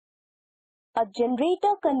A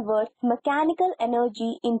generator converts mechanical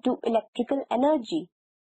energy into electrical energy.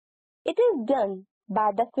 It is done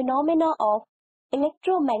by the phenomena of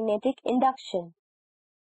electromagnetic induction.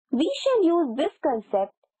 We shall use this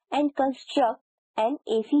concept and construct an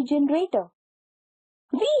AC generator.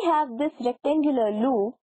 We have this rectangular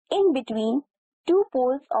loop in between two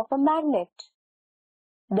poles of a magnet.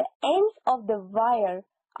 The ends of the wire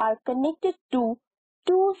are connected to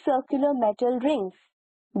two circular metal rings,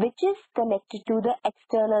 which is connected to the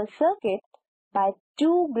external circuit by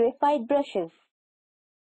two graphite brushes.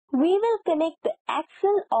 We will connect the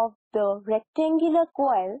axle of the rectangular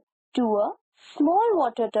coil to a small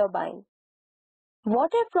water turbine.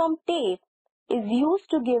 Water from tape is used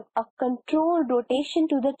to give a controlled rotation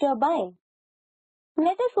to the turbine.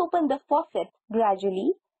 Let us open the faucet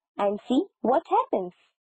gradually and see what happens.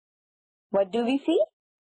 What do we see?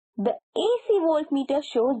 The AC voltmeter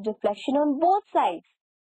shows deflection on both sides.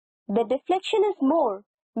 The deflection is more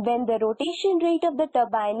when the rotation rate of the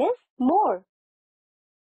turbine is more.